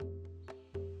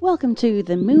Welcome to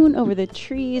the Moon Over the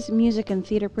Trees Music and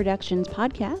Theater Productions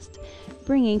podcast,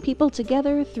 bringing people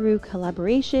together through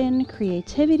collaboration,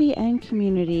 creativity, and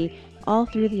community, all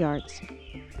through the arts.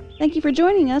 Thank you for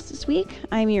joining us this week.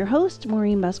 I'm your host,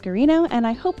 Maureen Buscarino, and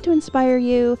I hope to inspire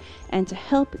you and to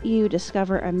help you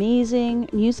discover amazing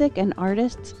music and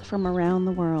artists from around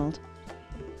the world.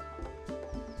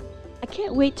 I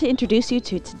can't wait to introduce you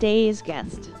to today's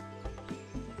guest.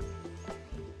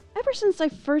 Ever since I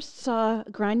first saw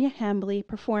Grania Hambly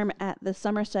perform at the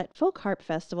Somerset Folk Harp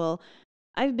Festival,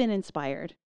 I've been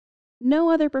inspired. No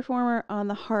other performer on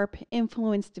the harp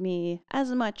influenced me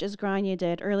as much as Grania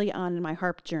did early on in my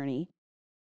harp journey.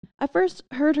 I first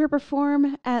heard her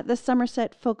perform at the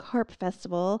Somerset Folk Harp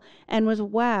Festival and was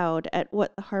wowed at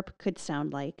what the harp could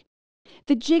sound like.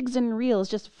 The jigs and reels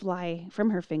just fly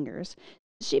from her fingers.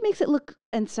 She makes it look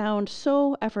and sound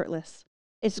so effortless.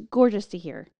 It's gorgeous to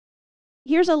hear.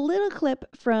 Here's a little clip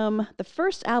from the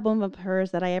first album of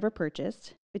hers that I ever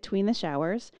purchased, Between the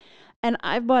Showers, and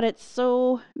I've bought it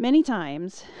so many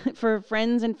times for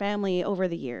friends and family over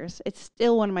the years. It's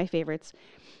still one of my favorites.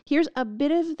 Here's a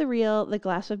bit of the reel, The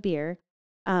Glass of Beer.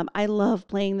 I love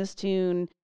playing this tune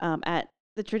at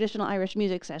the traditional Irish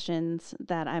music sessions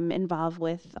that I'm involved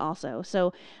with also.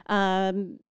 So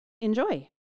enjoy.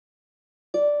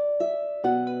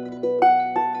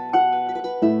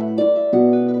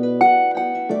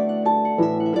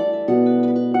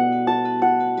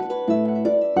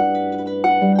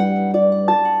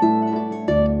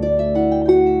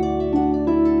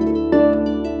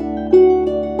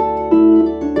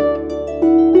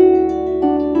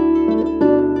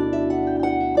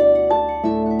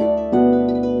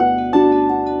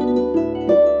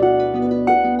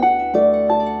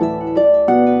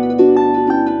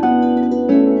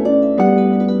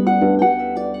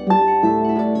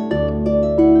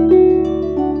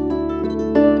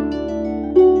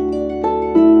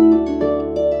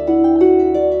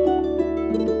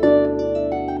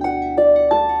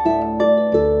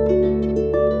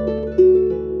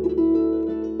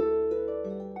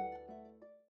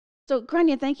 So,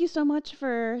 Grania, thank you so much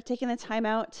for taking the time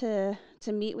out to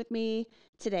meet with me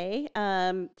today.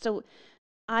 So,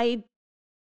 I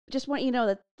just want you to know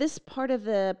that this part of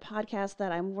the podcast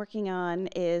that I'm working on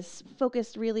is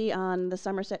focused really on the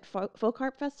Somerset Folk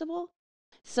Harp Festival.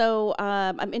 So,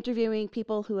 I'm interviewing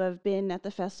people who have been at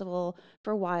the festival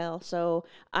for a while. So,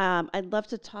 I'd love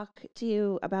to talk to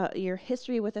you about your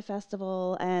history with the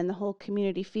festival and the whole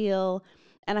community feel.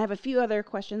 And I have a few other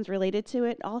questions related to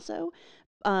it also.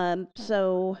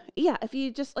 So yeah, if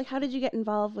you just how did you get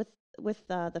involved with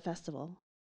the festival?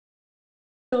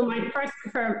 So my first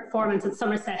performance at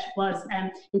Somerset was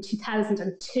in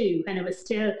 2002, and it was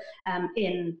still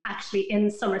in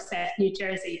Somerset, New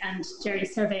Jersey, and Jerry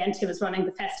Cervantes was running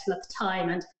the festival at the time,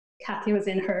 and Kathy was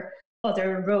in her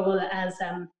other role as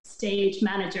stage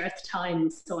manager at the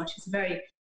time. So she's a very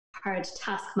hard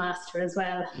taskmaster as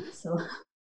well. So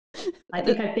I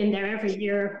think I've been there every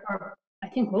year, or I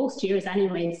think most years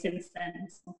anyway, since then.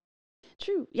 So.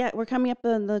 True. Yeah, we're coming up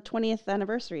on the 20th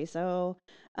anniversary. So,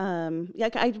 yeah,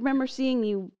 I remember seeing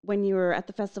you when you were at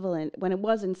the festival and when it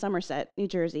was in Somerset, New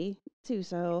Jersey, too.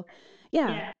 So,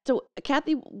 yeah. So,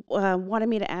 Kathy wanted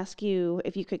me to ask you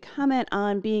if you could comment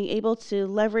on being able to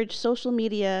leverage social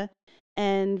media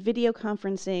and video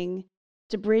conferencing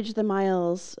to bridge the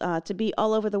miles to be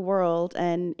all over the world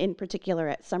and in particular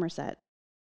at Somerset.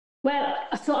 Well,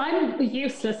 so I'm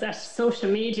useless at social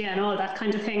media and all that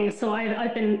kind of thing. So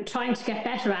I've been trying to get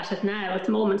better at it now at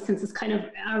the moment, since it's kind of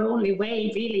our only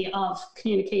way really of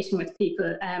communicating with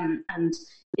people. And,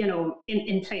 you know,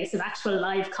 in place of actual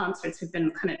live concerts, we've been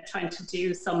kind of trying to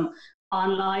do some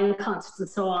online concerts and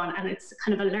so on. And it's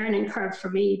kind of a learning curve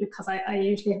for me, because I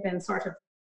usually have been sort of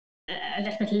a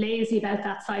little bit lazy about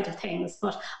that side of things,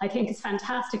 but I think it's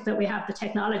fantastic that we have the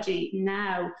technology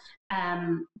now,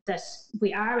 that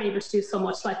we are able to do so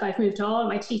much. Like, I've moved all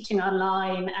my teaching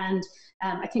online, and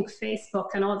I think Facebook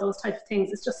and all those type of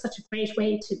things is just such a great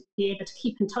way to be able to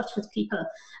keep in touch with people.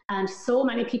 And so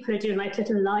many people are doing like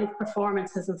little live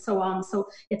performances and so on. So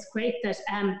it's great that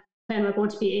when we're going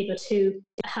to be able to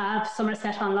have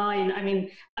Somerset online. I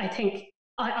mean, I think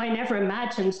I never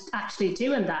imagined actually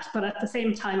doing that, but at the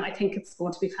same time, I think it's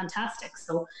going to be fantastic.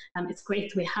 So it's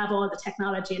great that we have all the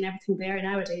technology and everything there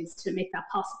nowadays to make that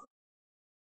possible.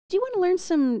 Do you want to learn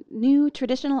some new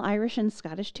traditional Irish and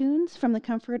Scottish tunes from the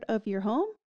comfort of your home?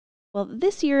 Well,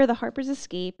 this year, the Harper's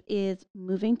Escape is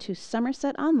moving to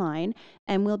Somerset Online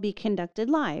and will be conducted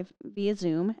live via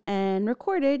Zoom and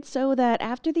recorded so that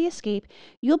after the escape,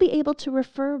 you'll be able to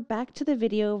refer back to the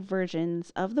video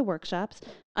versions of the workshops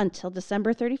until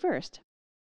December 31st.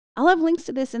 I'll have links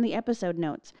to this in the episode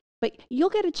notes, but you'll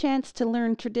get a chance to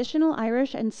learn traditional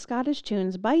Irish and Scottish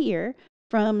tunes by ear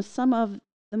from some of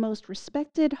the most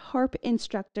respected harp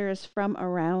instructors from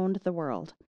around the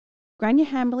world. Grania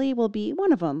Hambly will be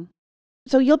one of them.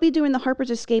 So you'll be doing the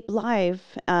Harper's Escape live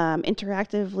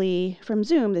interactively from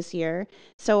Zoom this year.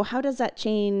 So how does that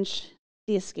change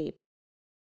the escape?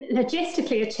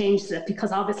 Logistically, it changes it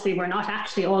because obviously we're not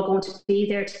actually all going to be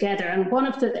there together. And one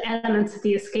of the elements of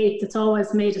the escape that's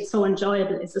always made it so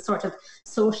enjoyable is the sort of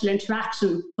social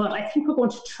interaction. But I think we're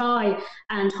going to try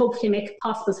and hopefully make it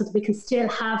possible so that we can still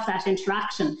have that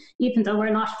interaction, even though we're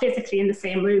not physically in the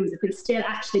same rooms. That we'll still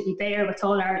actually be there with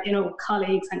all our,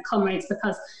 colleagues and comrades,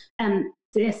 because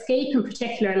the escape in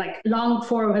particular, like long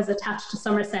before it was attached to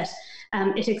Somerset,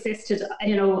 it existed,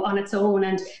 on its own,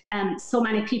 and so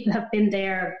many people have been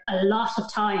there a lot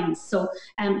of times. So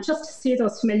just to see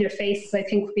those familiar faces, I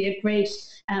think would be a great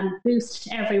boost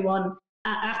to everyone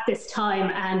at this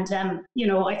time. And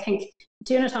I think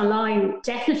doing it online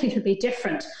definitely will be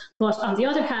different. But on the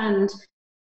other hand,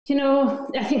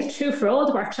 I think it's true for all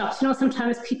the workshops.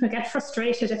 Sometimes people get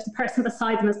frustrated if the person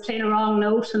beside them is playing a wrong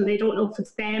note and they don't know if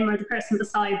it's them or the person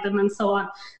beside them, and so on.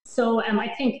 So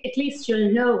I think at least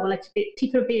you'll know, like,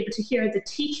 people will be able to hear the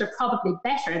teacher probably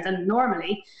better than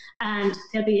normally, and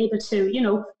they'll be able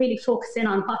to, really focus in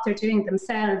on what they're doing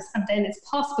themselves. And then it's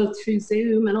possible through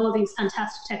Zoom and all these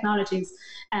fantastic technologies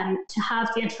to have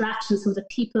the interaction so that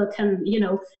people can,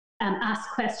 ask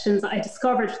questions. I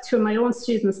discovered through my own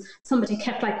students, somebody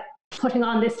kept putting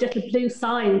on this little blue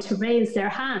sign to raise their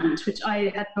hand, which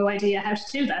I had no idea how to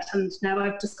do that. And now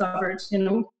I've discovered,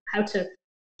 how to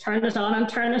turn it on and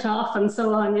turn it off and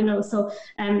so on, So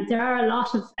there are a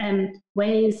lot of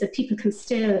ways that people can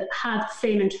still have the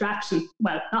same interaction.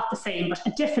 Well, not the same, but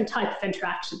a different type of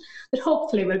interaction that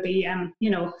hopefully will be,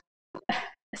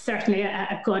 certainly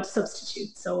a good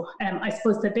substitute. So I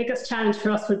suppose the biggest challenge for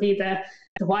us would be the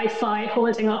Wi-Fi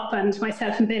holding up, and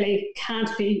myself and Billy can't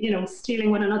be,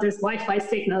 stealing one another's Wi-Fi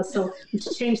signals. So we've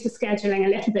to change the scheduling a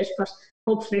little bit, but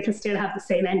hopefully it'll still have the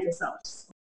same end result.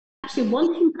 Actually,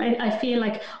 one thing I feel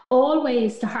like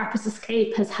always the Harper's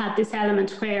Escape has had this element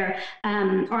where,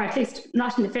 or at least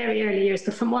not in the very early years,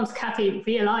 but from once Kathy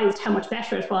realised how much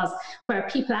better it was, where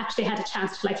people actually had a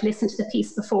chance to listen to the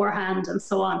piece beforehand and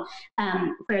so on,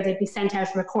 where they'd be sent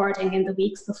out a recording in the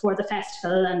weeks before the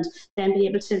festival and then be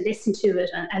able to listen to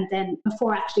it and then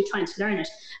before actually trying to learn it.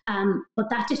 But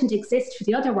that didn't exist for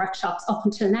the other workshops up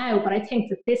until now. But I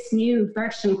think that this new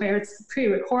version where it's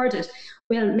pre-recorded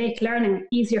will make learning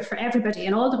easier for everybody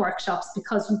in all the workshops,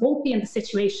 because you won't be in the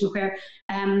situation where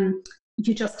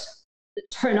you just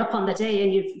turn up on the day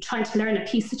and you're trying to learn a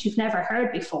piece that you've never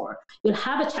heard before. You'll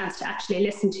have a chance to actually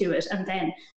listen to it and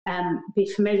then be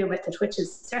familiar with it, which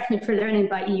is certainly for learning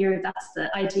by ear. That's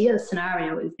the ideal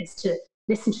scenario, is to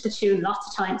listen to the tune lots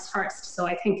of times first. So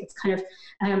I think it's kind of,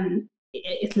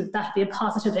 that'll be a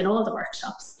positive in all the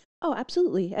workshops. Oh,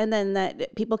 absolutely. And then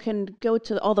that people can go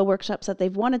to all the workshops that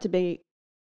they've wanted to be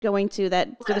going to, that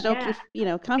so there's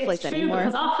no conflict anymore.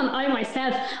 Because often I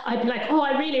myself, I'd be like, oh,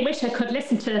 I really wish I could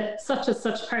listen to such and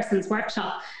such person's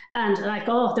workshop, and they're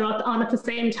on at the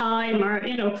same time,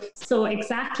 or so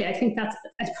exactly. I think that's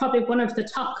probably one of the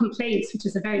top complaints, which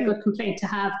is a very good complaint to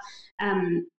have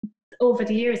over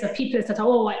the years, of people is that, I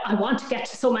want to get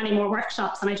to so many more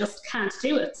workshops and I just can't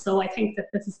do it. So I think that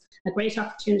this is a great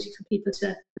opportunity for people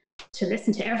to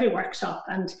listen to every workshop.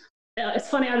 And it's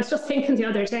funny, I was just thinking the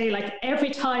other day,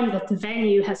 every time that the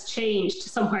venue has changed to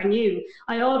somewhere new,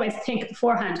 I always think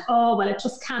beforehand, it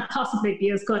just can't possibly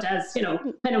be as good as,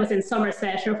 when I was in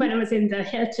Somerset or when I was in the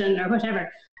Hilton or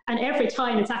whatever. And every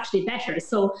time it's actually better.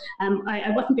 So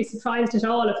I wouldn't be surprised at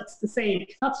all if it's the same.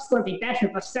 It's not just going to be better,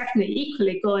 but certainly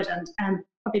equally good and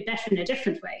probably better in a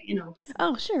different way,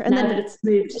 Oh, sure. And now that it's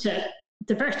moved to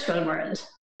the virtual world.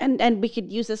 And we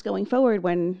could use this going forward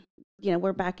when,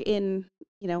 we're back in,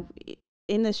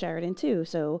 in the Sheridan too.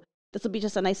 So this will be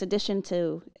just a nice addition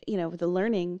to, the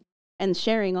learning and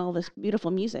sharing all this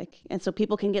beautiful music. And so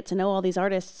people can get to know all these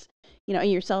artists,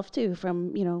 and yourself too,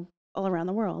 from, all around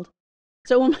the world.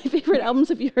 So one of my favorite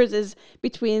albums of yours is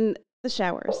Between the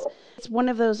Showers. It's one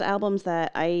of those albums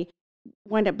that I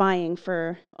wind up buying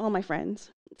for all my friends.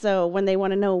 So when they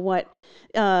want to know what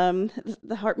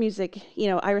the harp music,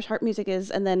 Irish harp music is,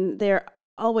 and then they're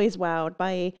always wowed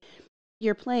by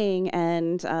your playing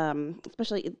and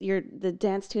especially the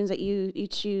dance tunes that you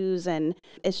choose, and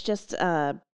it's just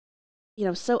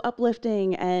so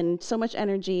uplifting and so much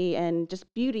energy and just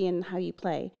beauty in how you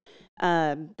play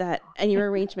that, and your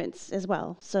arrangements as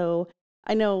well. So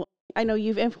I know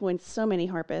you've influenced so many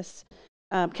harpists,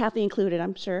 Kathy included,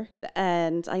 I'm sure,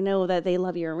 and I know that they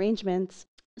love your arrangements.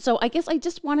 So I guess I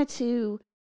just wanted to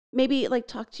maybe like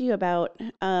talk to you about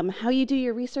how you do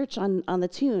your research on the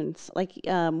tunes. Like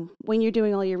when you're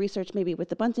doing all your research, maybe with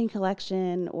the Bunting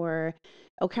collection or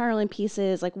O'Carolan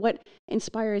pieces. Like what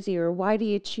inspires you, or why do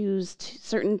you choose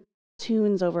certain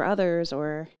tunes over others?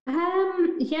 Or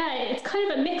Yeah, it's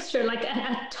kind of a mixture. Like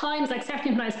at times, like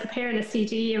certainly when I was preparing a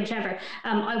CD or whatever,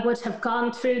 I would have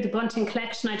gone through the Bunting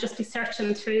collection. I'd just be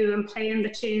searching through and playing the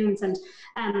tunes, and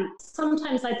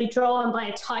sometimes I'd be drawn by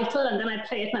a title, and then I'd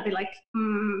play it, and I'd be like,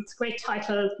 "It's a great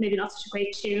title, maybe not such a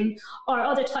great tune." Or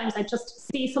other times, I'd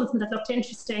just see something that looked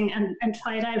interesting and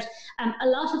try it out. A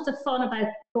lot of the fun about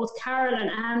both Carolan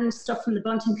and stuff from the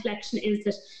Bunting collection is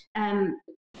that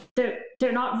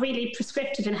they're not really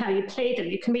prescriptive in how you play them.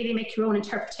 You can really make your own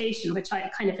interpretation, which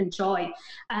I kind of enjoy.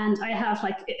 And I have,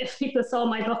 like, if people saw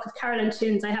my book of Carolan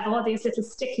tunes, I have all these little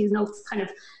sticky notes kind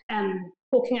of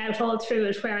poking out all through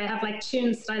it, where I have like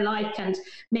tunes that I like, and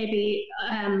maybe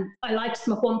I liked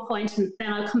them at one point, and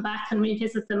then I'll come back and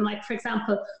revisit them. Like, for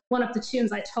example, one of the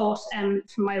tunes I taught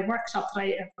from my workshop that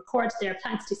I recorded there,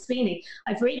 Planxty Sweeney,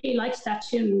 I've really liked that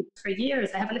tune for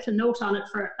years. I have a little note on it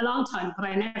for a long time, but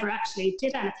I never actually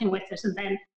did anything with it. And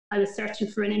then I was searching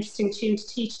for an interesting tune to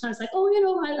teach, and I was like, oh,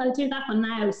 I'll do that one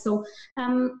now. So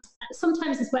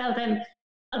sometimes as well, then,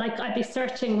 like, I'd be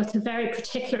searching with a very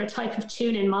particular type of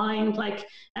tune in mind. Like,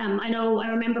 I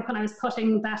remember when I was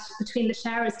putting that Between the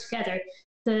Showers together,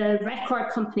 the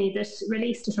record company that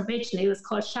released it originally was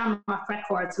called Shamrock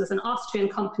Records. It was an Austrian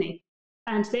company.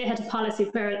 And they had a policy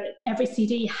where every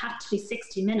CD had to be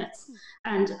 60 minutes.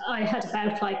 And I had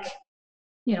about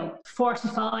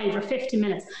 45 or 50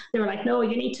 minutes. They were like, no,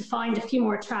 you need to find a few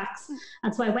more tracks.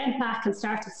 And so I went back and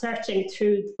started searching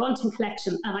through the Bunting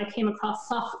collection, and I came across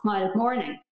Soft Mild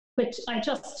Morning, which I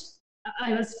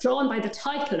was drawn by the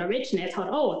title originally. I thought,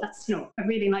 oh, that's, a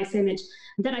really nice image.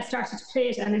 And then I started to play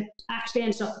it, and it actually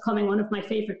ended up becoming one of my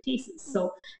favorite pieces.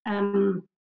 So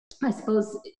I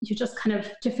suppose you just kind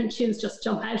of, different tunes just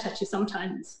jump out at you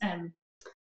sometimes.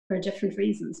 For different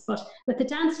reasons. But with the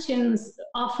dance tunes,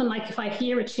 often, like, if I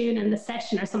hear a tune in the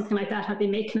session or something like that, I'll be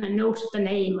making a note of the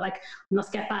name, like, I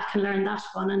must get back and learn that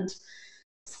one. And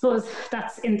I suppose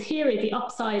that's, in theory, the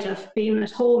upside of being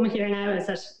at home here now, is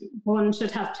that one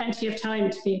should have plenty of time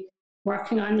to be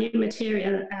working on new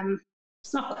material.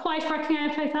 It's not quite working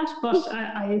out like that, but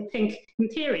I think in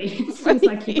theory it seems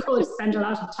like you could spend a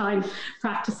lot of time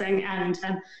practicing and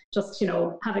just,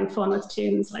 having fun with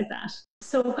tunes like that.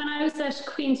 So when I was at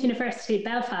Queen's University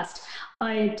Belfast,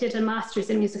 I did a master's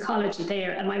in musicology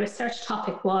there, and my research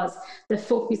topic was the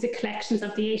folk music collections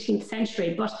of the 18th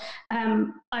century. But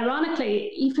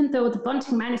ironically, even though the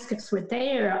Bunting manuscripts were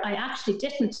there, I actually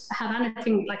didn't have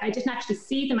anything, like, I didn't actually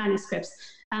see the manuscripts.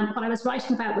 What I was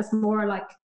writing about was more like,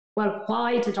 well,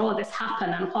 why did all this happen,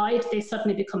 and why did they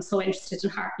suddenly become so interested in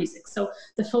harp music? So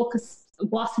the focus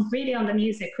wasn't really on the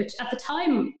music, which at the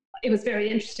time it was very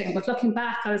interesting. But looking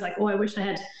back, I was like, oh, I wish I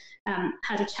had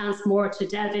had a chance more to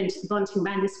delve into the Bunting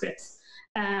manuscripts.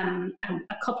 And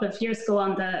a couple of years ago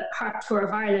on the Harp Tour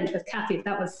of Ireland with Kathy,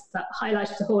 that was the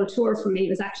highlight of the whole tour for me,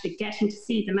 was actually getting to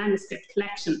see the manuscript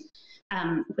collection,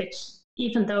 which,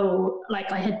 even though,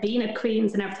 like, I had been at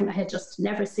Queen's and everything, I had just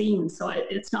never seen. So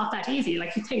it's not that easy.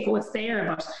 Like, you think, oh, it's there,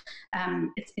 but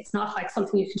it's not like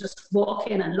something you can just walk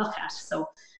in and look at. So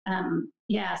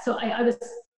so I was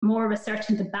more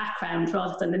researching the background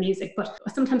rather than the music. But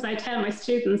sometimes I tell my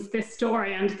students this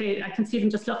story, and I can see them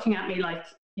just looking at me like,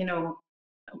 you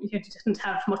didn't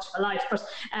have much of a life. But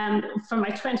for my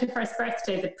 21st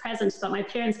birthday, the present that my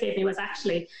parents gave me was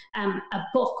actually a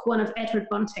book, one of Edward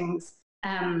Bunting's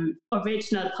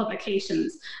original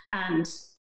publications. And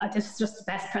this is just the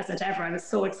best present ever. I was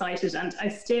so excited, and I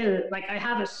still, like, I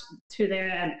have it through there,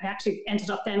 and I actually ended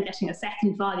up then getting a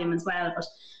second volume as well. But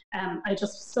I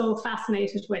just so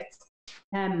fascinated with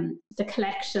the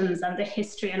collections and the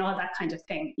history and all that kind of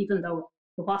thing, even though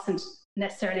it wasn't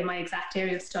necessarily my exact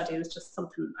area of study. It was just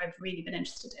something I've really been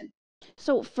interested in.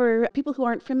 So for people who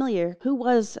aren't familiar, who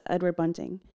was Edward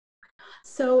Bunting?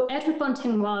 So Edward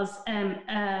Bunting was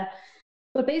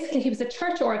well, basically, he was a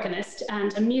church organist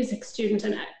and a music student,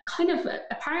 and kind of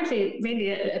apparently really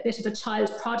a bit of a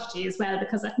child prodigy as well,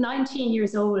 because at 19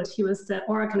 years old, he was the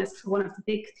organist for one of the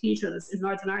big cathedrals in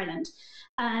Northern Ireland.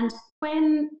 And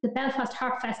when the Belfast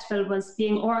Harp Festival was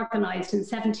being organised in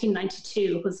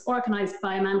 1792, it was organised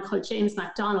by a man called James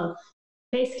MacDonald.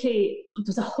 Basically,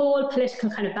 there's a whole political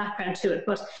kind of background to it,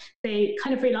 but they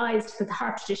kind of realised that the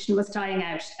harp tradition was dying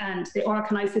out, and they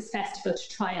organised this festival to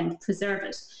try and preserve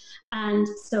it. And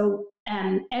so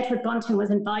Edward Bunting was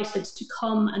invited to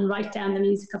come and write down the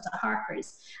music of the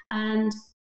harpers. And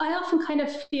I often kind of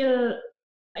feel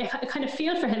I kind of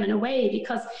feel for him in a way,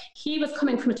 because he was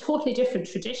coming from a totally different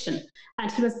tradition,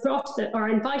 and he was brought to or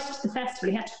invited to the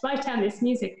festival. He had to write down this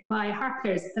music by harp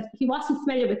players that he wasn't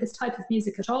familiar with this type of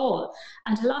music at all,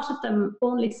 and a lot of them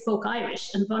only spoke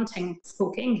Irish, and Bunting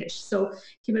spoke English. So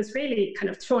he was really kind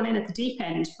of thrown in at the deep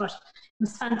end, but it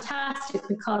was fantastic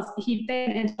because he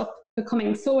then ended up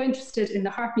becoming so interested in the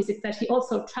harp music that he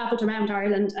also travelled around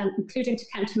Ireland, and including to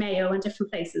County Mayo and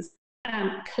different places,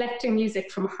 collecting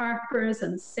music from harpers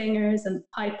and singers and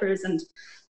pipers and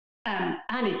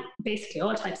basically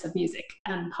all types of music,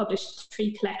 and published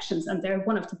 3 collections, and they're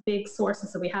one of the big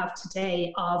sources that we have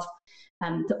today of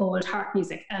the old harp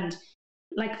music. And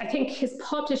like, I think his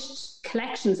published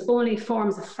collections only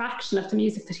forms a fraction of the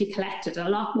music that he collected. A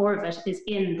lot more of it is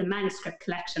in the manuscript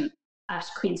collection at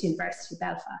Queen's University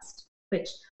Belfast, which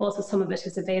also some of it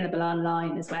is available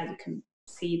online as well. You can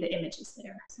see the images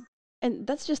there. And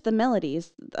that's just the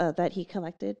melodies that he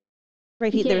collected,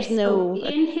 right? Yes, there's no... So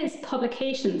in his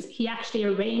publications, he actually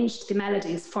arranged the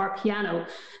melodies for piano.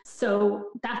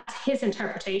 So that's his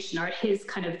interpretation, or his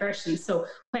kind of version. So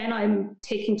when I'm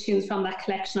taking tunes from that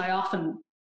collection,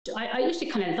 I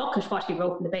usually kind of look at what he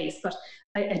wrote in the bass, but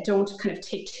I don't kind of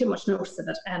take too much notice of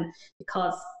it,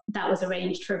 because that was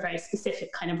arranged for a very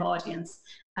specific kind of audience,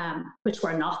 which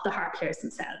were not the harp players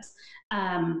themselves.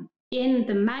 In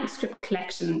the manuscript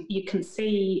collection, you can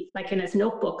see, like in his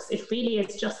notebooks, it really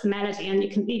is just the melody, and you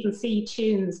can even see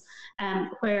tunes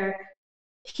where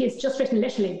he's just written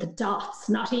literally the dots,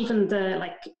 not even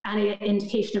any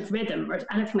indication of rhythm or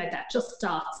anything like that, just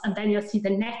dots. And then you'll see the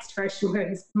next version where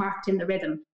he's marked in the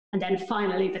rhythm, and then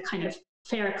finally the kind of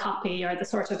fair copy, or the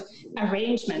sort of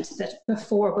arrangement that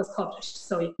before was published.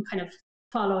 So you can kind of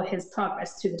follow his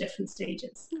progress through the different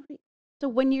stages. So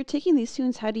when you're taking these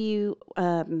tunes, how do you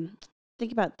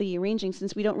think about the arranging,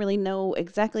 since we don't really know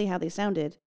exactly how they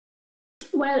sounded?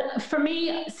 Well, for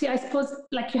me, see, I suppose,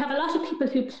 like, you have a lot of people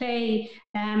who play,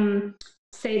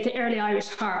 say, the early Irish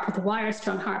harp or the wire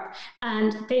strung harp,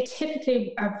 and they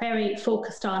typically are very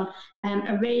focused on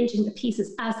arranging the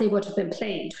pieces as they would have been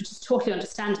played, which is totally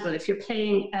understandable. If you're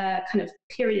playing a kind of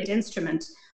period instrument,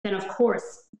 then of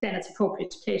course, then it's appropriate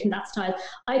to play it in that style.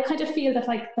 I kind of feel that,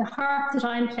 like, the harp that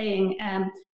I'm playing,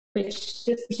 which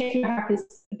this particular harp is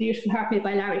a beautiful harp made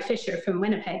by Larry Fisher from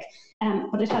Winnipeg,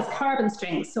 but it has carbon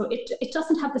strings, so it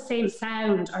doesn't have the same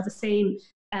sound or the same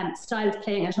style of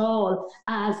playing at all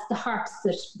as the harps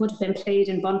that would have been played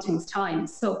in Bunting's time.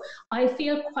 So I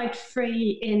feel quite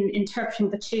free in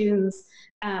interpreting the tunes,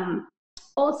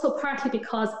 also partly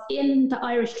because in the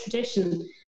Irish tradition,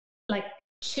 like,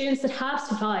 tunes that have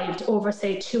survived over,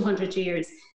 say, 200 years,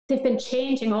 they've been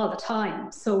changing all the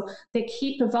time. So they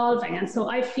keep evolving. And so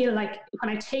I feel like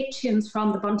when I take tunes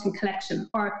from the Bunting collection,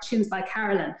 or tunes by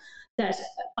Carolyn, that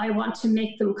I want to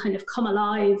make them kind of come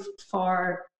alive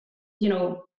for,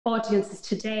 audiences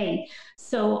today.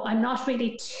 So I'm not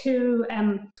really too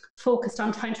focused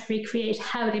on trying to recreate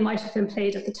how they might have been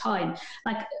played at the time.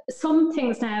 Like, some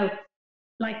things now,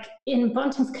 like in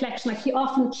Bunting's collection, like, he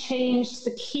often changed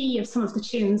the key of some of the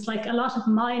tunes, like a lot of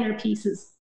minor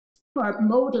pieces or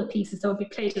modal pieces that would be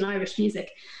played in Irish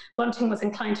music. Bunting was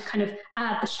inclined to kind of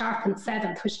add the sharpened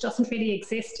seventh, which doesn't really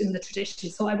exist in the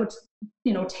tradition. So I would,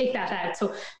 take that out.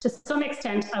 So to some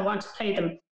extent, I want to play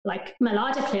them, like,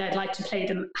 melodically, I'd like to play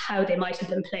them how they might have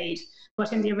been played.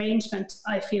 But in the arrangement,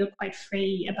 I feel quite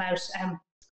free about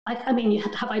you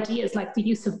have ideas like the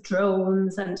use of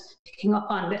drones and picking up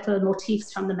on little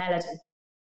motifs from the melody.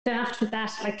 Then after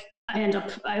that, like, I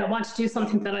want to do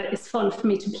something that is fun for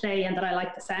me to play and that I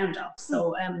like the sound of.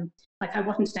 So, I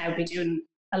wouldn't now be doing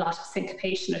a lot of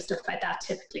syncopation or stuff like that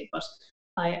typically, but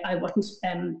I wouldn't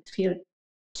feel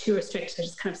too restricted. I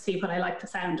just kind of see what I like the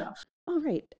sound of. All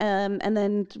right. And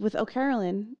then with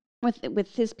O'Carolan,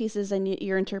 with his pieces and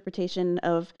your interpretation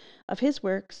of his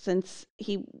work, since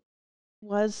he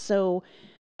was so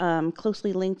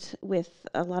closely linked with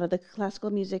a lot of the classical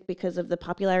music because of the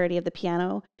popularity of the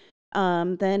piano,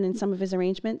 then in some of his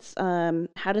arrangements,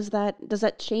 how does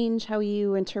that change how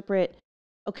you interpret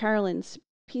O'Carolan's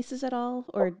pieces at all,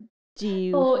 or do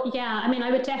you? Oh yeah,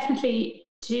 I would definitely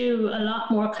do a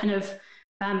lot more kind of,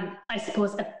 I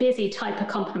suppose, a busy type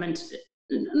accompaniment,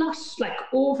 not like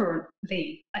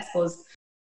overly, I suppose.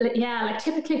 Yeah, like,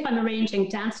 typically if I'm arranging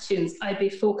dance tunes, I'd be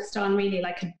focused on really,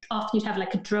 like, often you'd have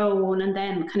like a drone and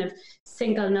then kind of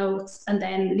single notes and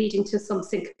then leading to some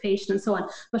syncopation and so on.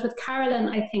 But with Carolyn,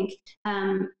 I think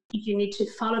you need to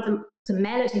follow the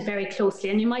melody very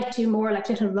closely, and you might do more like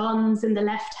little runs in the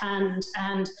left hand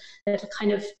and little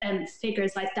kind of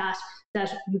figures like that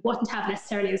you wouldn't have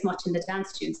necessarily as much in the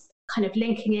dance tunes, kind of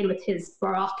linking in with his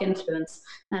Baroque influence.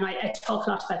 And I talk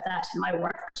a lot about that in my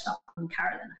workshop from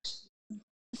Carolyn, actually.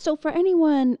 So, for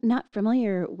anyone not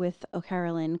familiar with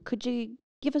O'Carolan, could you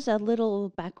give us a little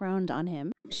background on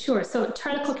him? Sure. So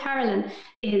Turlough O'Carolan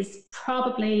is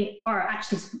probably, or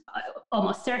actually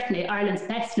almost certainly, Ireland's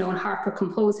best known harper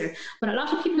composer. But a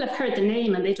lot of people have heard the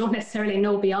name and they don't necessarily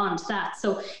know beyond that.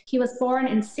 So he was born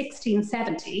in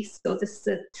 1670. So this is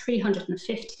the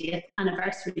 350th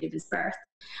anniversary of his birth.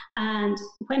 And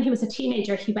when he was a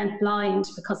teenager, he went blind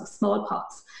because of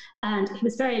smallpox. And he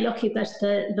was very lucky that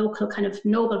the local kind of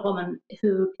noblewoman,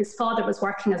 who his father was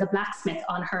working as a blacksmith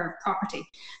on her property,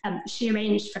 she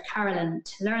arranged for Carolan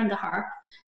to learn the harp,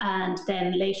 and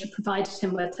then later provided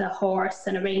him with a horse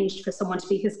and arranged for someone to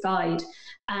be his guide.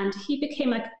 And he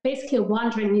became like basically a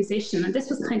wandering musician. And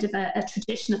this was kind of a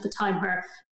tradition at the time where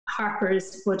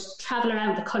harpers would travel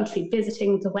around the country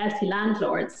visiting the wealthy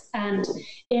landlords. And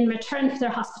in return for their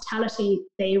hospitality,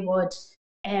 they would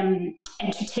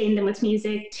entertain them with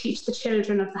music, teach the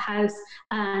children of the house,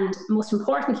 and most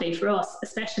importantly for us,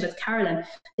 especially with Carolan,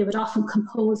 they would often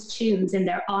compose tunes in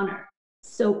their honour.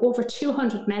 So over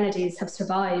 200 melodies have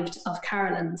survived of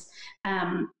Carolan's,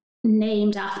 mostly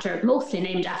named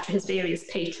after his various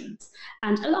patrons.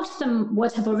 And a lot of them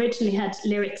would have originally had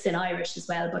lyrics in Irish as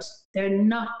well, but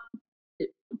it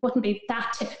wouldn't be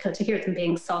that typical to hear them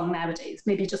being sung nowadays.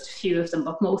 Maybe just a few of them,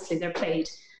 but mostly they're played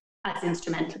as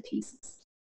instrumental pieces.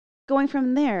 Going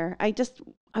from there, I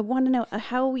want to know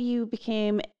how you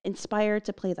became inspired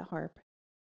to play the harp.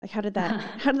 Like, how did that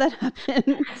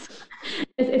happen?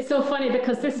 It's so funny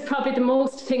because this is probably the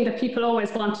most thing that people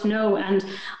always want to know. And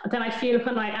then I feel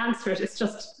when I answer it, it's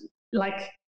just like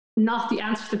not the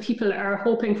answer that people are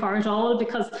hoping for at all,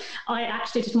 because I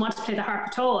actually didn't want to play the harp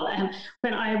at all.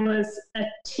 When I was a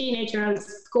teenager, I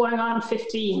was going on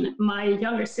 15, my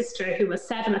younger sister, who was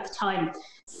 7 at the time,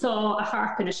 saw a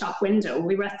harp in a shop window.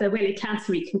 We were at the Willie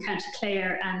Clancy Week in County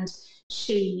Clare, and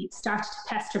she started to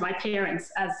pester my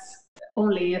parents, as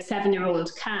only a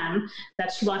 7-year-old can,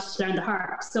 that she wanted to learn the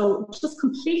harp. So just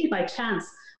completely by chance,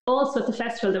 also at the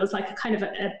festival, there was like a kind of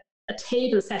a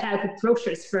table set out with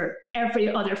brochures for every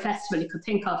other festival you could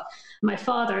think of. My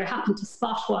father happened to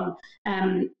spot one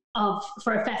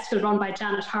for a festival run by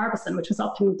Janet Harbison, which was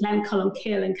up in Glencullen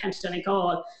in County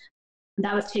Donegal. And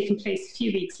that was taking place a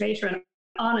few weeks later. And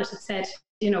on it said,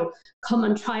 come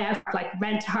and try out, like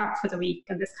rent a harp for the week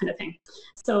and this kind of thing.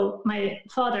 So my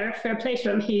father, fair play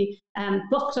to him, he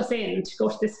booked us in to go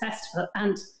to this festival.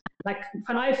 And like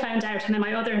when I found out, and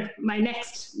then my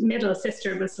next middle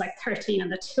sister was like 13,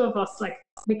 and the two of us, like,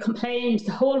 we complained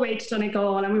the whole way to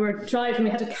Donegal, and we were driving, we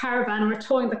had a caravan, we were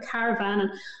towing the caravan, and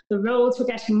the roads were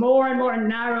getting more and more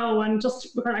narrow, and just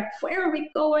we were like, where are we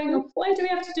going? Why do we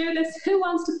have to do this? Who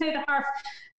wants to play the harp?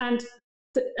 And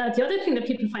the other thing that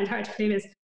people find hard to believe is,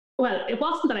 well, it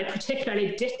wasn't that I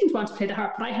particularly didn't want to play the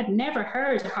harp, but I had never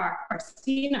heard a harp or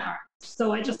seen a harp.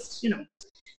 So I just,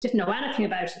 didn't know anything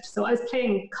about it. So I was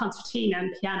playing concertina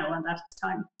and piano on that at the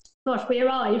time. But we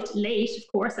arrived late, of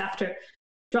course, after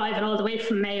driving all the way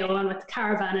from Mayo and with the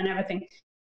caravan and everything.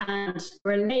 And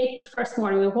we're late the first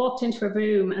morning. We walked into a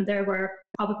room and there were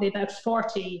probably about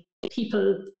 40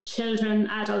 people, children,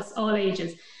 adults, all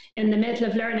ages, in the middle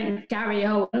of learning Gary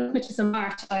Owen, which is a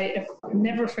march. I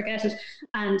never forget it.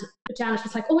 And Janet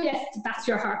was like, oh yes, that's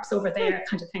your harps over there,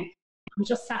 kind of thing. And we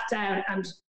just sat down,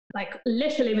 and like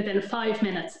literally within 5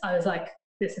 minutes, I was like,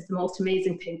 this is the most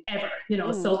amazing thing ever,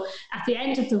 So at the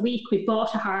end of the week, we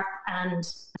bought a harp, and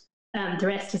the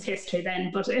rest is history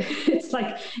then. But it's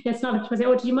like, it's not,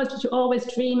 did you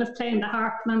always dream of playing the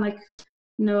harp? And I'm like,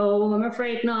 no, I'm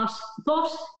afraid not. But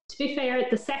to be fair,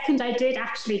 the second I did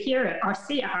actually hear it or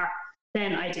see a harp,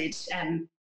 then I did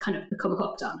kind of become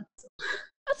hooked on it. So.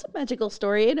 That's a magical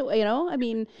story, I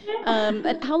mean,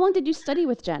 and how long did you study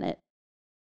with Janet?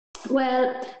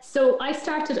 Well, so I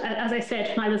started, as I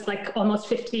said, when I was like almost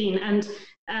 15, and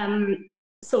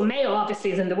so Mayo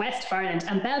obviously is in the west of Ireland,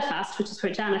 and Belfast, which is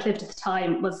where Janet lived at the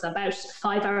time, was about a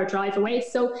 5-hour drive away.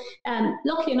 So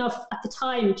lucky enough, at the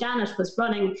time, Janet was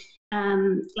running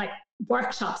like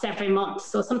workshops every month.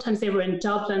 So sometimes they were in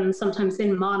Dublin, sometimes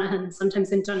in Monaghan,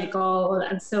 sometimes in Donegal.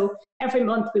 And so every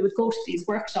month we would go to these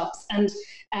workshops. And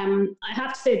I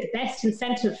have to say the best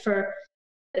incentive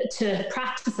to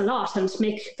practice a lot and to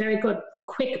make very good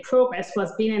quick progress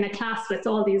was being in a class with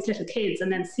all these little kids, and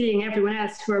then seeing everyone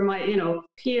else who are my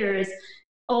peers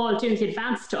all doing the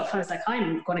advanced stuff. I was like,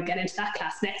 I'm going to get into that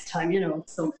class next time,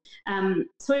 So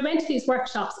we went to these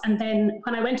workshops, and then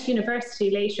when I went to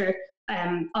university later,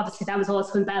 obviously that was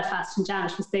also in Belfast, and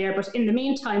Janet was there. But in the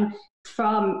meantime,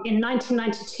 in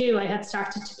 1992, I had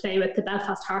started to play with the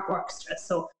Belfast Harp Orchestra.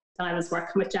 So I was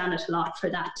working with Janet a lot for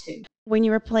that too. when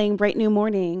you were playing Bright New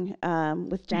Morning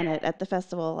with Janet at the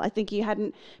festival. I think you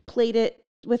hadn't played it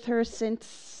with her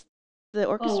since the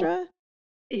orchestra.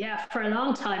 Yeah, for a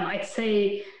long time. I'd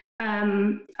say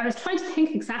I was trying to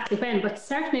think exactly when, but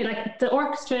certainly like the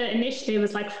orchestra initially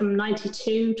was like from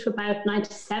 92 to about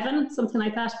 97, something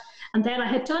like that. And then I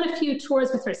had done a few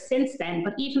tours with her since then,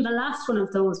 but even the last one of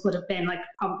those would have been like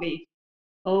probably,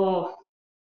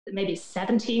 maybe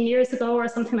 17 years ago or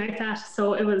something like that.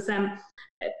 So it was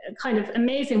kind of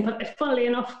amazing. But funnily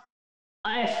enough,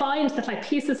 I find that like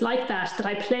pieces like that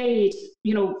I played,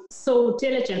 so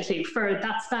diligently for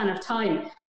that span of time,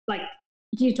 like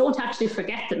you don't actually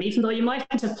forget them, even though you might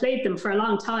have played them for a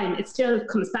long time. It still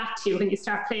comes back to you when you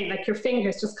start playing, like your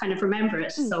fingers just kind of remember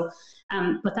it. So,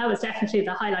 but that was definitely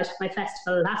the highlight of my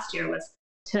festival last year, was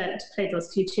to play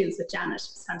those few tunes with Janet.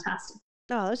 It was fantastic.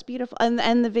 Oh, that's beautiful.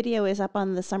 And the video is up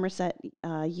on the Somerset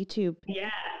YouTube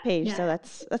page, so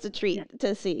that's a treat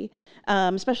to see.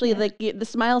 Especially like the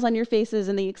smiles on your faces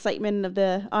and the excitement of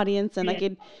the audience, and I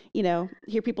could,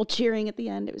 hear people cheering at the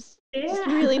end. It was just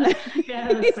really nice.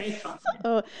 Yeah, it was great fun.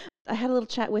 So, I had a little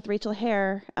chat with Rachel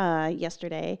Hare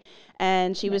yesterday,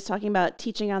 and she was talking about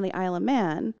teaching on the Isle of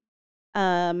Man.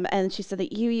 And she said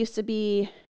that you used to be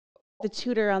the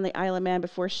tutor on the Isle of Man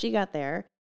before she got there.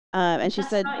 And she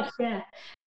said, right, yeah.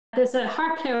 There's a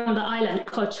harp player on the island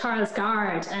called Charles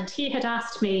Gard, and he had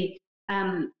asked me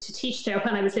to teach there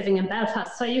when I was living in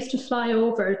Belfast. So I used to fly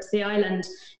over to the island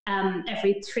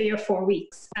every 3 or 4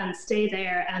 weeks and stay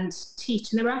there and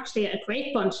teach. And there were actually a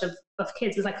great bunch of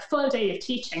kids. It was like a full day of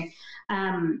teaching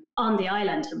on the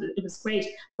island. It was great.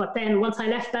 But then once I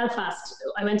left Belfast,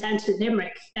 I went down to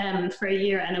Limerick for a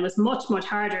year, and it was much, much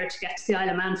harder to get to the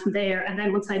Isle of Man from there. And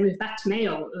then once I moved back to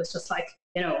Mayo, it was just like,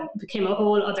 it became a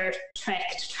whole other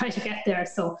trek to try to get there.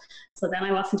 So then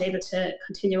I wasn't able to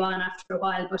continue on after a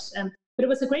while. But it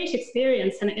was a great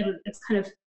experience, and it's kind of,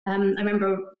 I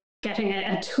remember getting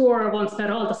a tour once about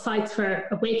all the sites where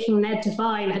A Waking Ned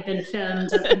Devine had been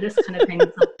filmed and this kind of thing.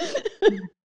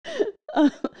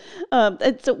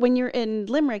 And so when you're in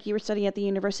Limerick, you were studying at the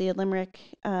University of Limerick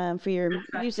for your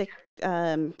music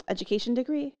education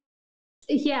degree?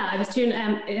 Yeah, I was doing,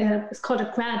 it's called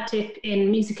a grad dip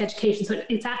in music education. So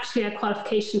it's actually a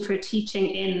qualification for teaching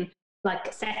in like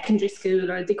a secondary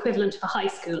school or the equivalent of a high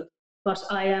school. But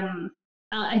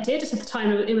I did it at the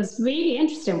time. It was really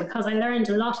interesting because I learned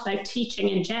a lot about teaching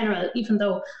in general, even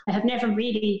though I have never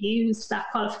really used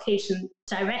that qualification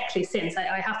directly since.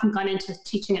 I haven't gone into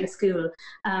teaching in a school.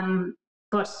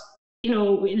 But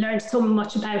we learned so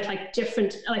much about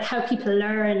like how people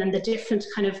learn and the different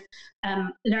kind of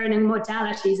learning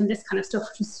modalities and this kind of stuff,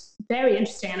 which was very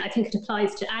interesting. And I think it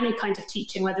applies to any kind of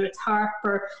teaching, whether it's harp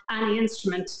or any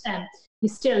instrument. You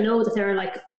still know that there are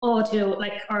like audio,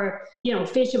 or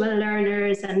visual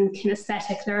learners and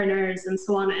kinesthetic learners and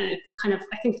so on. And it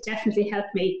I think it definitely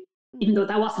helped me, even though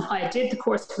that wasn't why I did the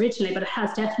course originally, but it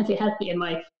has definitely helped me in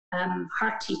my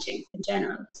harp teaching in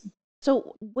general.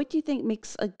 So what do you think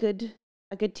makes a good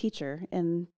teacher,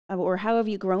 or how have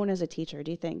you grown as a teacher,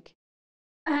 do you think?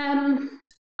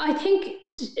 I think,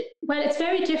 well, it's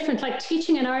very different. Like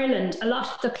teaching in Ireland, a lot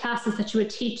of the classes that you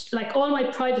would teach, like all my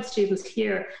private students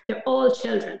here, they're all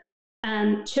children.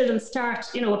 And children start,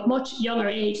 at much younger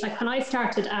age. Like when I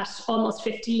started at almost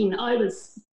 15, I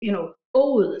was,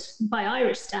 old by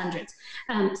Irish standards.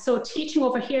 So teaching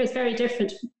over here is very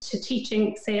different to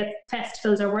teaching, say, at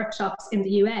festivals or workshops in the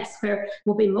US, where it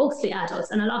will be mostly adults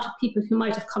and a lot of people who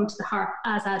might have come to the harp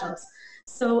as adults.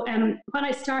 So when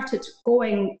I started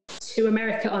going to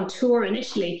America on tour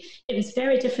initially, it was a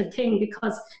very different thing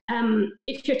because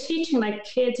if you're teaching like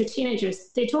kids or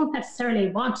teenagers, they don't necessarily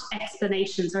want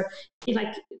explanations, or you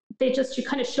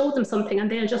kind of show them something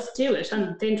and they'll just do it,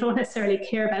 and they don't necessarily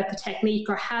care about the technique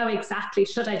or how exactly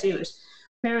should I do it.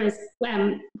 Whereas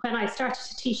when I started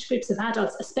to teach groups of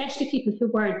adults, especially people who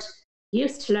weren't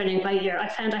used to learning by ear, I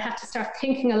found I had to start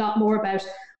thinking a lot more about,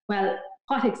 well,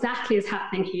 what exactly is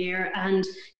happening here, and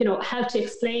how to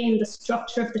explain the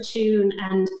structure of the tune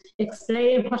and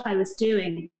explain what I was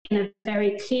doing in a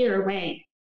very clear way.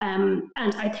 And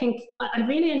I think I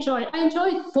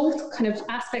enjoy both kind of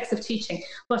aspects of teaching,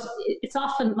 but it's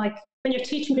often like when you're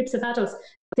teaching groups of adults,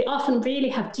 they often really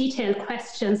have detailed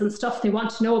questions and stuff they want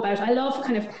to know about. I love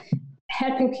kind of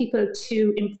helping people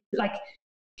to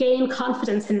gain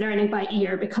confidence in learning by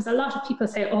ear, because a lot of people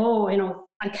say,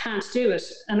 I can't do it.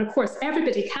 And of course,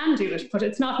 everybody can do it, but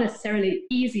it's not necessarily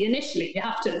easy initially.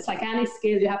 It's like any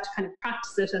skill, you have to kind of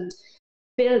practice it and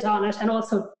build on it, and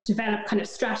also develop kind of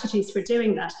strategies for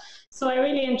doing that. So I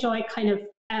really enjoy kind of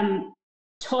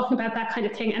talking about that kind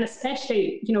of thing, and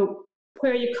especially,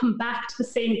 where you come back to the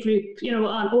same group, you know,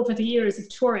 on over the years of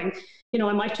touring. You know,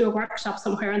 I might do a workshop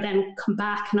somewhere and then come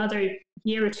back another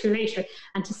year or two later,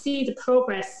 and to see the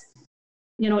progress,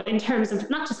 you know, in terms of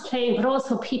not just playing, but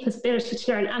also people's ability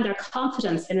to learn and their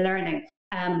confidence in learning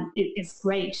is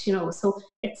great, you know. So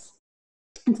it's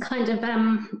kind of,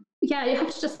 yeah, you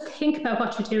have to just think about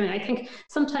what you're doing. I think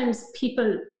sometimes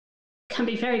people can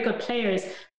be very good players,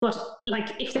 but like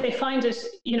if they find it,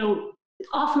 you know,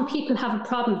 often people have a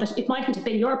problem that it mightn't have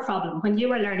been your problem when you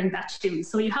were learning that tune.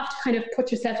 So you have to kind of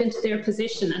put yourself into their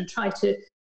position and try to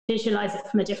visualize it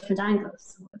from a different angle.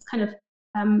 So it's kind of,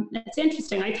 it's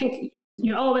interesting. I think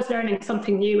you're always learning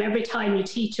something new. Every time you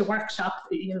teach a workshop,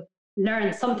 you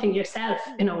learn something yourself,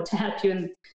 you know, to help you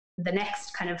in the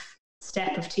next kind of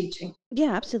step of teaching.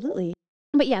 Yeah, absolutely.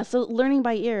 But yeah, so learning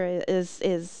by ear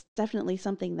is definitely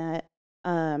something that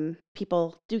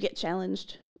people do get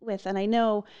challenged with. And I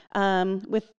know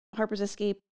with Harper's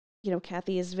Escape, you know,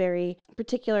 Kathy is very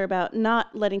particular about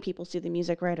not letting people see the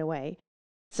music right away.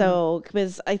 So,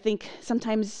 because I think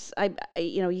sometimes I,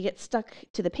 you know, you get stuck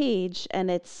to the page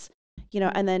and it's, you know,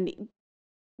 and then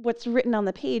what's written on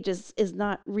the page is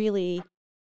not really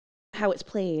how it's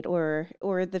played or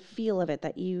the feel of it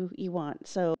that you want.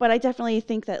 So, but I definitely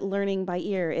think that learning by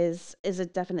ear is a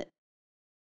definite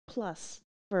plus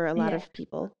for a lot of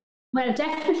people. Well,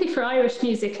 definitely for Irish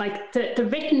music, like the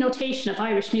written notation of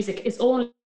Irish music is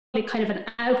only kind of an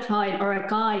outline or a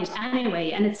guide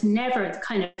anyway, and it's never the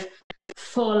kind of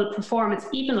full performance.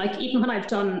 Even when I've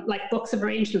done like books of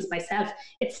arrangements myself,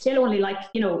 it's still only like,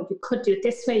 you know, you could do it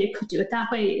this way, you could do it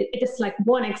that way. It's like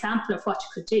one example of what you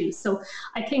could do. So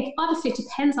I think obviously it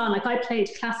depends on, like, I played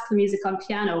classical music on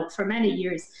piano for many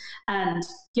years, and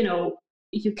you know,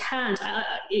 you can't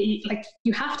like,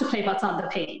 you have to play what's on the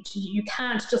page. You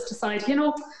can't just decide, you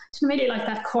know, to really like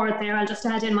that chord there, I'll just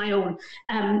add in my own.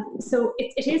 So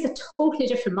it is a totally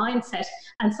different mindset.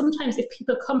 And sometimes if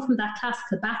people come from that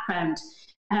classical background,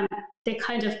 they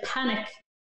kind of panic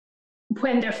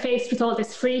when they're faced with all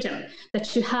this freedom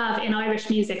that you have in Irish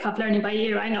music of learning by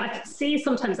ear. I know I can see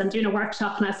sometimes I'm doing a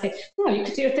workshop and I say, oh, you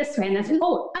could do it this way. And I say,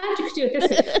 oh, and you could do it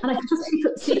this way. And I can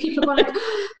just see people going like,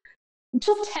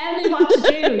 just tell me what to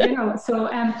do, you know. So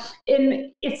I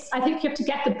think you have to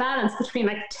get the balance between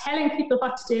like telling people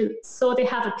what to do so they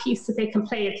have a piece that they can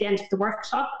play at the end of the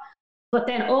workshop, but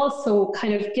then also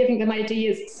kind of giving them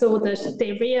ideas so that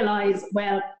they realize,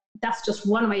 well, that's just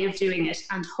one way of doing it.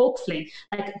 And hopefully,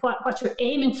 like what you're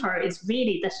aiming for is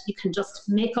really that you can just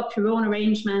make up your own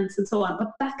arrangements and so on.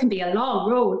 But that can be a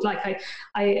long road. Like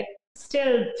I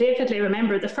still vividly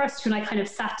remember the first tune I kind of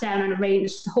sat down and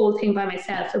arranged the whole thing by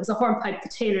myself. It was a hornpipe, the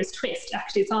Taylor's Twist.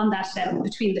 Actually, it's on that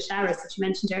Between the Showers that you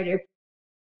mentioned earlier.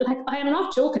 Like, I am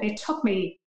not joking. It took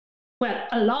me, well,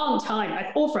 a long time,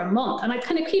 like over a month. And I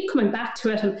kind of keep coming back to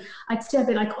it and I'd still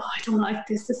be like, oh, I don't like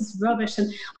this. This is rubbish.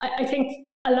 And I think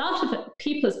a lot of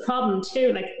people's problem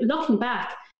too, like looking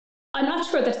back, I'm not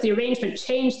sure that the arrangement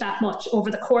changed that much over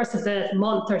the course of the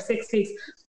month or 6 weeks,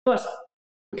 but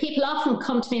people often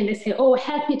come to me and they say, oh,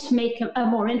 help me to make a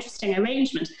more interesting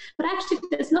arrangement. But actually,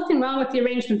 there's nothing wrong with the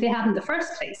arrangement they had in the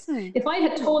first place. If I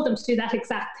had told them to do that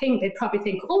exact thing, they'd probably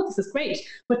think, oh, this is great.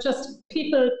 But just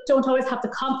people don't always have the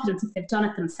confidence if they've done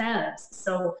it themselves.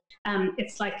 So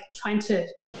it's like trying to,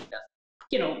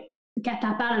 you know, get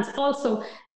that balance. Also,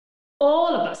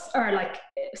 all of us are like,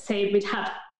 say we'd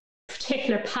have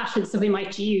particular patterns that we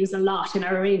might use a lot in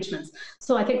our arrangements.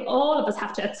 So I think all of us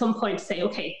have to at some point say,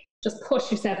 okay, just push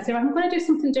yourself and say, I'm going to do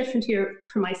something different here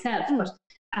for myself. But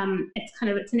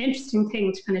it's an interesting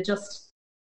thing to kind of just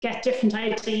get different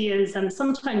ideas. And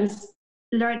sometimes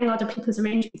learning other people's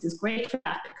arrangements is great for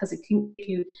that, because it can give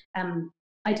you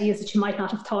ideas that you might not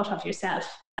have thought of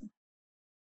yourself.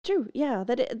 True. Yeah,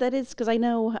 that is, because I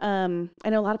know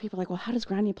a lot of people are like, well, how does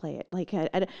Grania play it? Like, I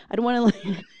don't want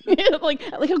to like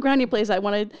how Grania plays. I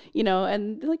want to, you know,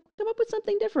 and like come up with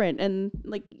something different. And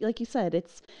like you said,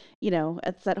 it's, you know,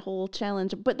 it's that whole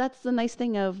challenge. But that's the nice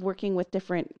thing of working with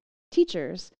different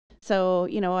teachers. So,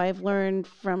 you know, I've learned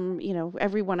from, you know,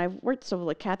 everyone I've worked, so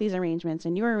like Kathy's arrangements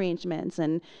and your arrangements,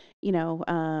 and, you know,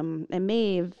 and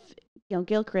Maeve, you know,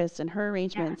 Gilchrist and her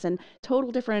arrangements, and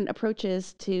total different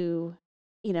approaches to,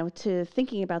 you know, to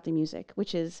thinking about the music,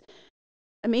 which is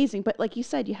amazing. But like you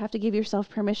said, you have to give yourself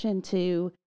permission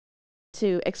to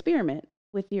experiment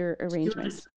with your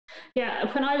arrangements.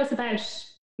 Yeah, when I was about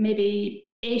maybe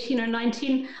 18 or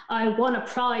 19, I won a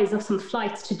prize of some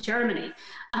flights to Germany.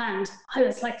 And I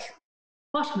was like,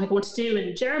 what am I going to do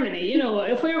in Germany? You know,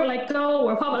 where will I go,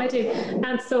 or what will I do?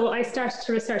 And so I started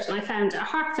to research, and I found a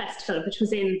harp festival, which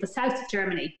was in the south of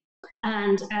Germany,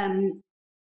 and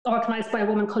organised by a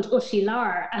woman called Uschi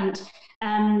Lahr. And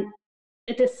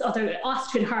this other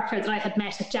Austrian harp player that I had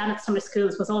met at Janet Summer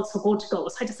Schools was also going to go.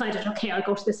 So I decided, okay, I'll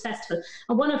go to this festival.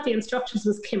 And one of the instructors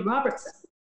was Kim Robertson.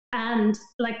 And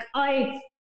like I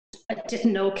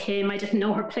didn't know Kim, I didn't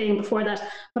know her playing before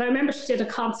that, but I remember she did a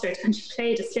concert and she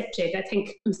played a slip jig. I think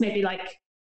it was maybe like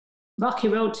Rocky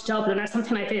Road to Dublin or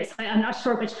something like this. I'm not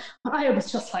sure which, but I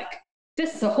was just like,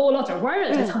 this is a whole other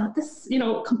world. I thought, this,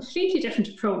 completely different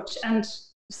approach and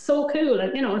so cool.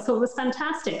 And, so it was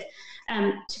fantastic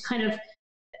to kind of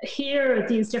hear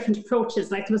these different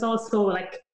approaches. Like there was also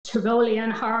like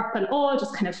Tyrolean harp and all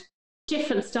just kind of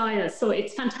different styles. So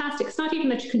it's fantastic. It's not even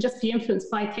that you can just be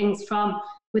influenced by things from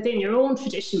within your own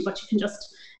tradition, but you can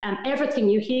just, everything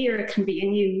you hear can be a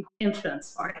new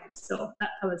influence for it. So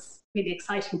that was really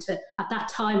exciting at that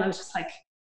time, I was just like,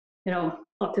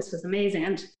 thought this was amazing.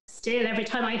 And still, every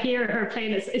time I hear her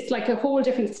playing, it's like a whole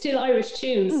different, still Irish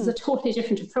tunes. It's a totally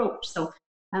different approach. So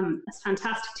it's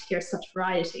fantastic to hear such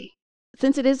variety.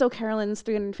 Since it is O'Carolyn's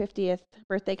 350th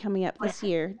birthday coming up this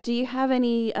year, do you have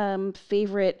any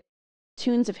favorite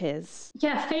tunes of his?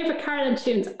 Yeah, favorite Carolyn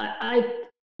tunes.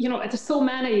 There's so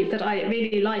many that I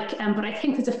really like, but I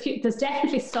think there's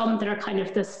definitely some that are kind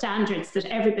of the standards that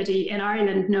everybody in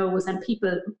Ireland knows and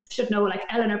people should know, like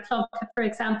Eleanor Plunkett, for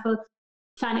example,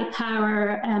 Fanny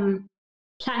Power,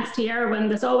 Planxty Irwin.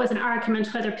 There's always an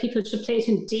argument whether people should play it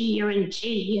in D or in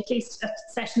G, at least at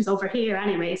sessions over here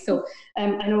anyway. So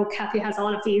I know Kathy has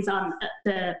all of these on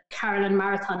the Carolyn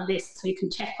Marathon list, so you can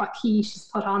check what key she's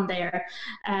put on there.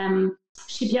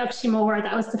 She Beag She Mór,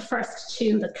 that was the first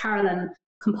tune that Carolyn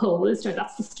composed, or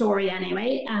that's the story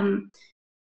anyway.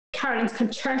 Carolyn's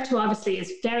Concerto obviously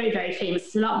is very, very famous.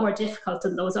 It's a lot more difficult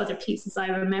than those other pieces I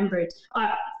remembered.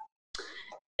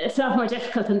 It's a lot more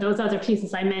difficult than those other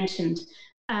pieces I mentioned.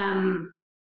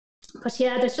 But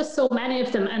yeah, there's just so many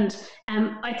of them. And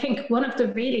I think one of the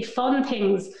really fun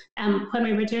things when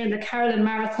we were doing the Carolyn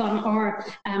Marathon or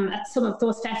at some of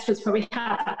those festivals where we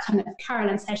have that kind of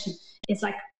Carolyn session is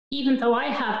like, even though I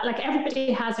have, like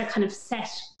everybody has their kind of set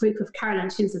group of Carolyn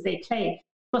tunes that they play,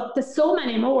 but there's so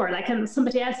many more, like, and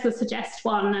somebody else will suggest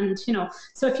one. And,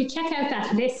 so if you check out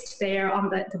that list there on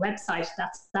the website,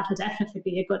 that'll definitely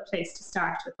be a good place to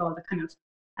start with all the kind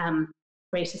of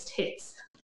greatest hits.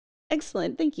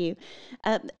 Excellent. Thank you.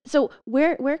 So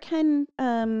where can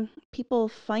people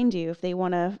find you if they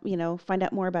want to, find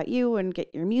out more about you and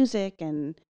get your music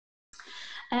and...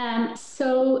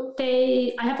 So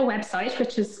I have a website,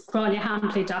 which is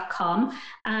graniahambly.com,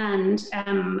 and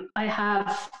I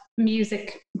have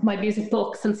my music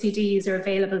books and CDs are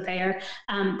available there.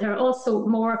 There are also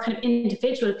more kind of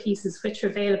individual pieces which are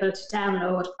available to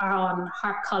download on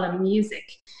Harp Column Music.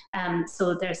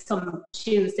 So there's some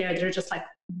tunes there that are just like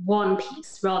one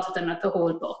piece rather than the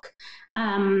whole book.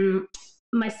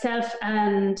 Myself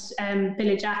and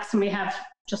Billy Jackson, we have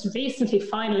just recently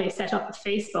finally set up a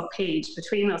Facebook page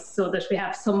between us so that we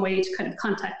have some way to kind of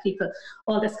contact people.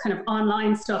 All this kind of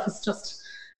online stuff is just,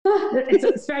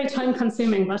 it's very time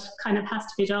consuming, but kind of has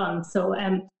to be done. So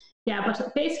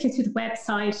but basically through the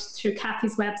website, through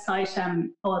Kathy's website,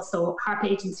 also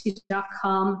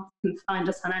harpagency.com, you can find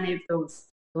us on any of those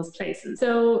places.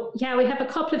 So yeah, we have a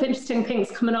couple of interesting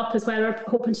things coming up as well. We're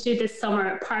hoping to do this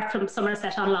summer, apart from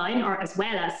Somerset Online, or as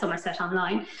well as Somerset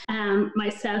Online.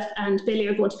 Myself and Billy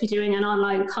are going to be doing an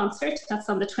online concert. That's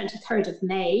on the 23rd of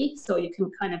May. So you can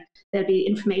there'll be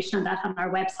information on that on our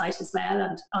website as well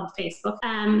and on Facebook.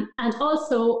 And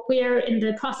also we're in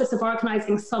the process of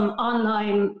organising some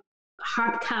online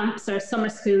harp camps or summer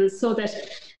schools so that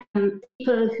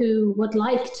people who would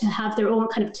like to have their own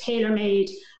kind of tailor-made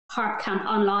harp camp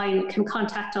online can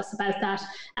contact us about that,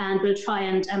 and we'll try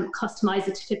and customize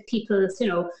it to fit people's,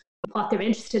 what they're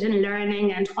interested in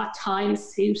learning and what times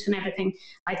suit and everything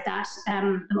like that.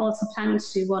 I'm also planning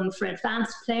to do one for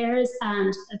advanced players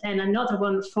and then another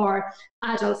one for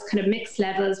adults, kind of mixed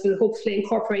levels. We'll hopefully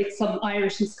incorporate some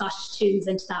Irish and Scottish tunes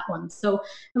into that one. So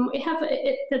we have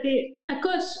there'll be a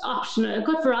good option, a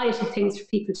good variety of things for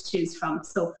people to choose from.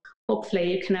 So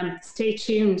hopefully you can stay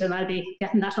tuned, and I'll be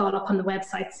getting that all up on the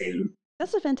website soon.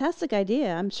 That's a fantastic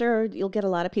idea. I'm sure you'll get a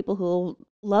lot of people who will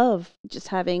love just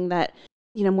having that,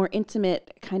 more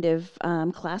intimate kind of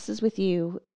classes with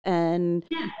you and,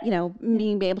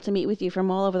 being able to meet with you from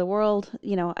all over the world.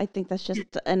 I think that's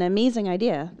just an amazing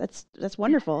idea. That's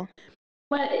wonderful.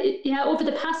 Well, over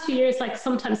the past few years, like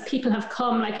sometimes people have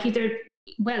come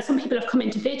some people have come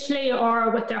individually or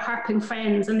with their harping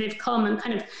friends, and they've come and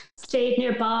kind of stayed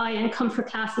nearby and come for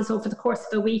classes over the course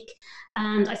of a week.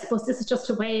 And I suppose this is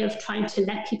just a way of trying to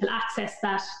let people access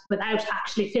that without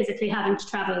actually physically having to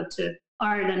travel to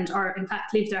Ireland or in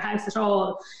fact leave their house at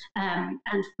all. And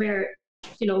we're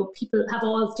people have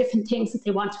all different things that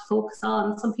they want to focus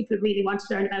on. Some people really want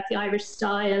to learn about the Irish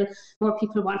style. More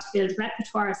people want to build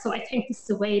repertoire. So I think this is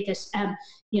a way that,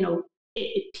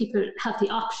 people have the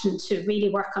option to really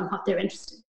work on what they're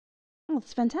interested in. Oh,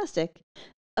 it's fantastic.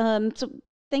 So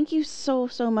thank you so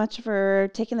much for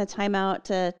taking the time out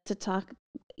to talk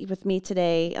with me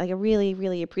today. Like, I really,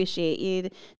 really appreciate you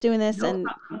doing this. No and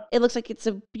problem. It looks like it's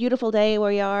a beautiful day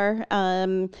where you are.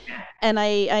 And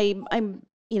I'm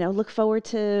look forward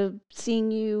to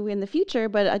seeing you in the future,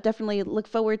 but I definitely look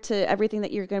forward to everything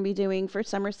that you're going to be doing for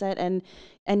Somerset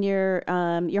and your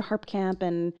harp camp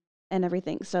and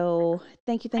everything. So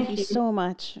thank you so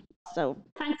much. So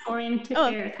thanks, Maureen. Take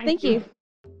care. Thank you.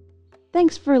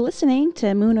 Thanks for listening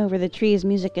to Moon Over the Trees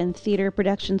Music and Theater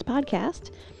Productions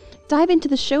podcast. Dive into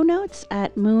the show notes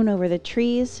at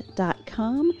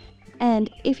moonoverthetrees.com. And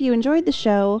if you enjoyed the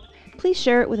show, please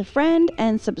share it with a friend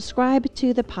and subscribe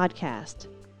to the podcast.